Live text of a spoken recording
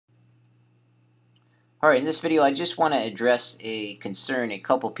Alright, in this video I just want to address a concern a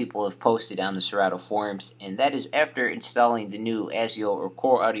couple people have posted on the Serato forums, and that is after installing the new ASIO or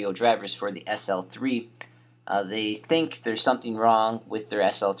core audio drivers for the SL3, they think there's something wrong with their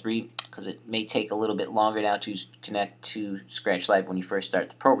SL3 because it may take a little bit longer now to connect to Scratch Live when you first start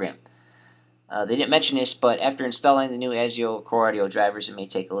the program. They didn't mention this, but after installing the new ASIO core audio drivers, it may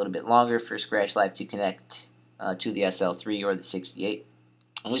take a little bit longer for Scratch Live to connect to the SL3 or the 68.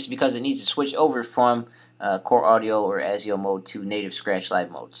 And this is because it needs to switch over from core audio or ASIO mode to native Scratch Live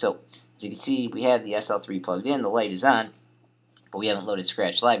mode. So as you can see, we have the SL3 plugged in, the light is on, but we haven't loaded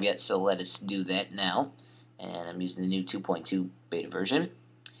Scratch Live yet, so let us do that now. And I'm using the new 2.2 beta version.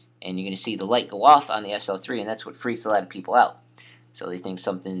 And you're going to see the light go off on the SL3, and that's what freaks a lot of people out. So they think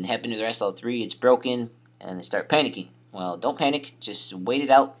something happened to their SL3, it's broken, and they start panicking. Well, don't panic, just wait it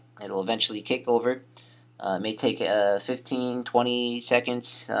out. It'll eventually kick over. It may take 15, 20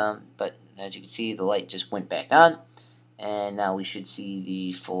 seconds, but as you can see, the light just went back on, and now we should see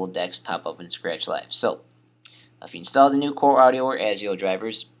the full decks pop up in Scratch Live. So, if you install the new core audio or ASIO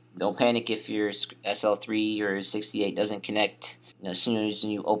drivers, don't panic if your SL3 or 68 doesn't connect. As soon as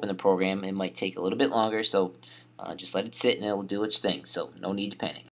you open the program, it might take a little bit longer, so just let it sit and it will do its thing, so no need to panic.